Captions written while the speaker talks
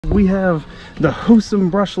we have the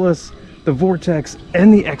Hosim brushless, the Vortex,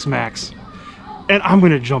 and the X-Maxx. And I'm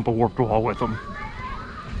gonna jump a warped wall with them.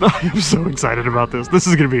 I am so excited about this. This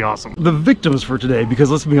is gonna be awesome. The victims for today, because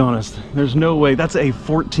let's be honest, there's no way, that's a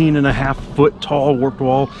 14.5-foot tall warped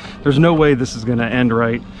wall. There's no way this is gonna end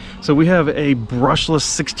right. So we have a brushless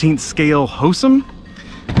 16th scale Hosim.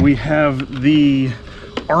 We have the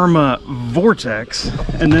Arrma Vorteks.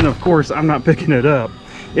 And then of course, I'm not picking it up.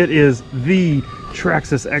 It is the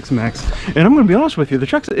Traxxas X-Maxx. And I'm going to be honest with you, the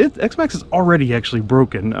Traxxas X-Maxx is already actually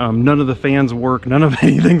broken. None of the fans work, none of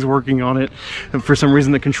anything's working on it. And for some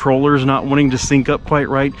reason, the controller's not wanting to sync up quite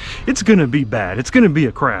right. It's going to be bad. It's going to be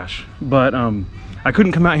a crash. But I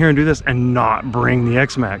couldn't come out here and do this and not bring the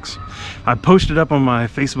X-Maxx. I posted up on my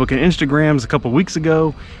Facebook and Instagrams a couple weeks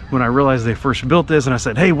ago when I realized they first built this, and I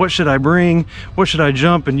said, hey, what should I bring? What should I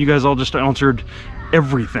jump? And you guys all just answered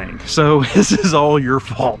everything. So this is all your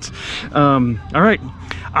fault. All right,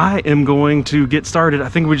 I am going to get started. I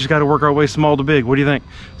think we just got to work our way small to big. What do you think?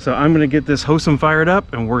 So I'm going to get this Hosim fired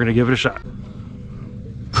up and we're going to give it a shot.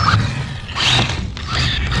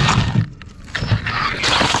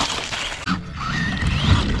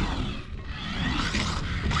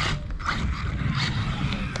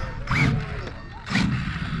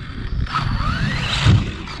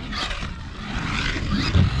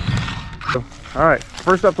 All right,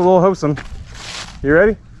 first up the little Hosim. You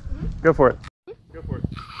ready? Mm-hmm. Go for it. Mm-hmm. Go for it.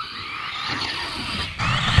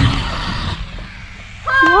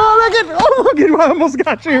 Oh, look at, I almost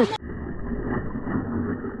got you.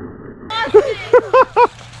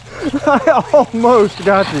 I almost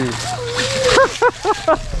got you.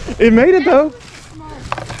 It made it though.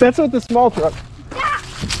 That's what the small truck.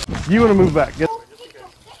 You want to move back. Get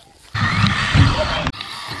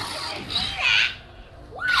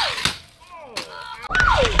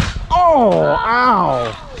Oh,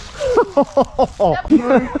 ow.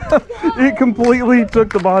 It completely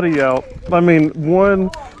took the body out. I mean,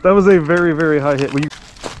 that was a very, very high hit. Will you...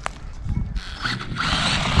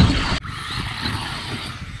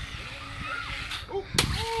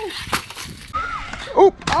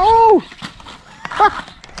 Oh, oh.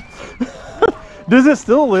 Does it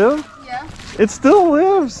still live? Yeah. It still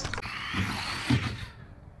lives.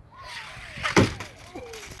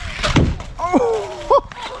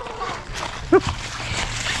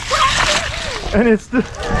 And it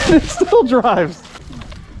still drives.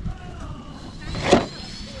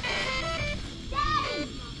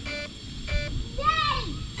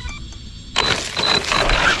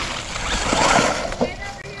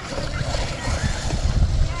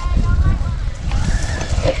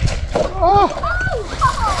 Oh.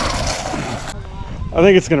 I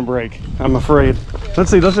think it's gonna break. I'm afraid. Let's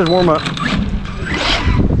see, let's just warm up.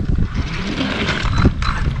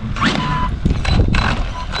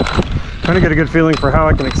 Trying to get a good feeling for how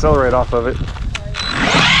I can accelerate off of it.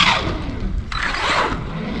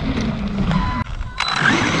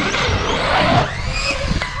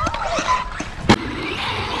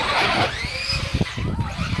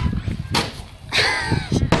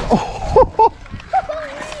 Oh.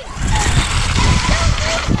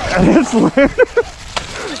 And it's landed.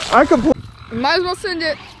 I completely. Might as well send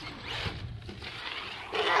it.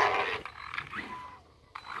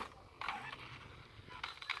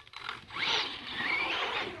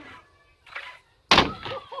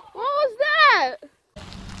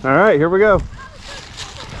 All right, here we go.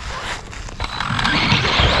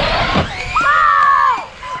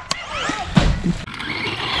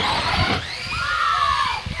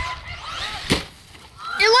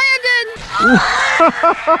 It landed!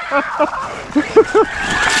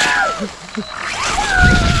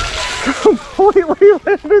 Completely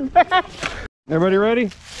landed that. Everybody ready? Yeah.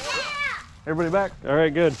 Everybody back? All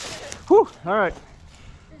right, good. Whew, all right,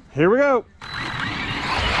 here we go.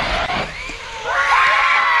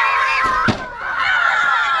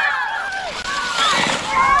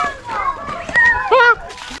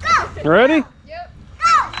 Ready? Yep.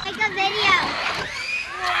 Go! Make a video.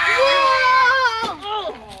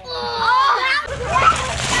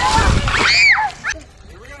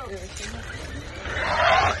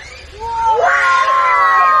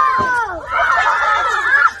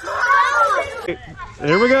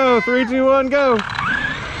 Here we go. 3, 2, 1, go.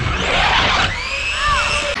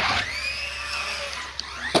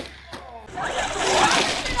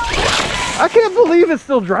 I can't believe it's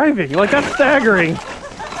still driving. Like, that's staggering.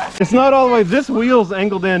 It's not all the way. This wheel's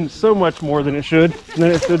angled in so much more than it should be.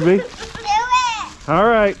 Do it. All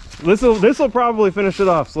right. This will probably finish it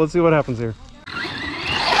off. So let's see what happens here.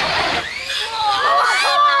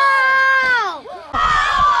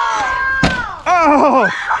 Oh!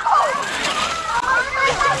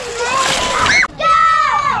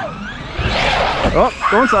 Oh,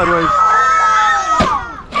 going sideways.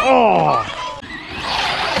 Oh!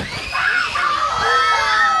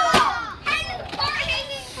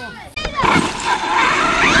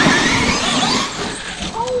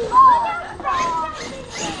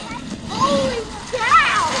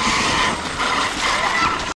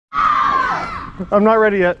 I'm not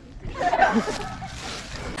ready yet.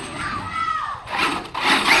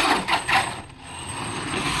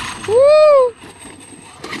 Woo!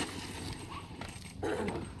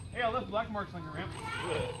 Hey, I left black marks on your ramp.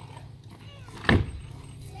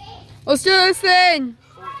 Let's do this thing.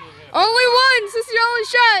 Only once. This is your only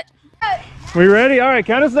shot. We ready? All right,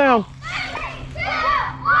 count us down.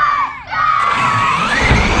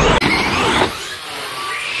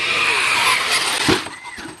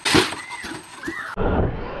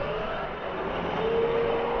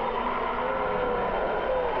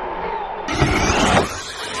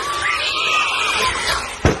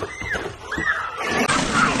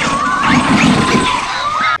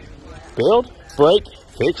 Build, break,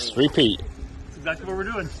 fix, repeat. That's exactly what we're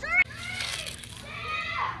doing.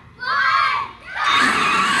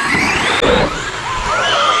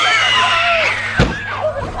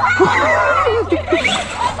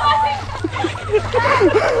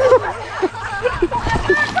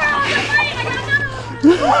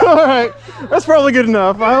 All right, that's probably good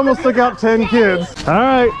enough. I almost took out 10 kids. All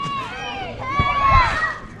right.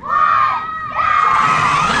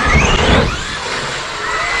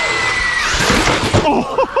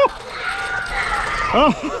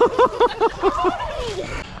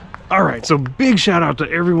 All right, so big shout out to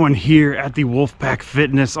everyone here at the Wolfpack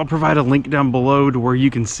Fitness. I'll provide a link down below to where you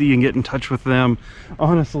can see and get in touch with them.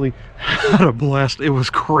 Honestly, had a blast. It was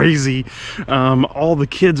crazy. All the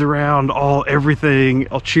kids around, everything,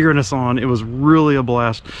 all cheering us on. It was really a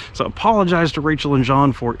blast. So apologize to Rachel and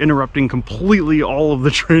John for interrupting completely all of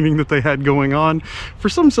the training that they had going on. For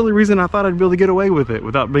some silly reason, I thought I'd be able to get away with it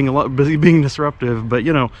without being disruptive, but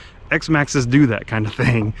you know, X-Maxxes do that kind of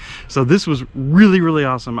thing. So this was really, really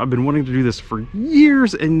awesome. I've been wanting to do this for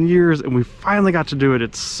years and years, and we finally got to do it.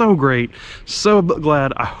 It's so great. So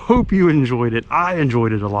glad. I hope you enjoyed it. I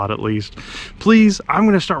enjoyed it a lot, at least. Please, I'm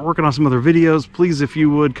going to start working on some other videos. Please, if you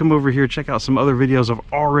would, come over here, check out some other videos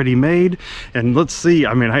I've already made. And let's see.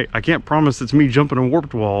 I mean, I can't promise it's me jumping a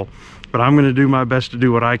warped wall, but I'm going to do my best to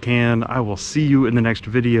do what I can. I will see you in the next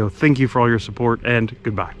video. Thank you for all your support, and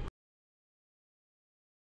goodbye.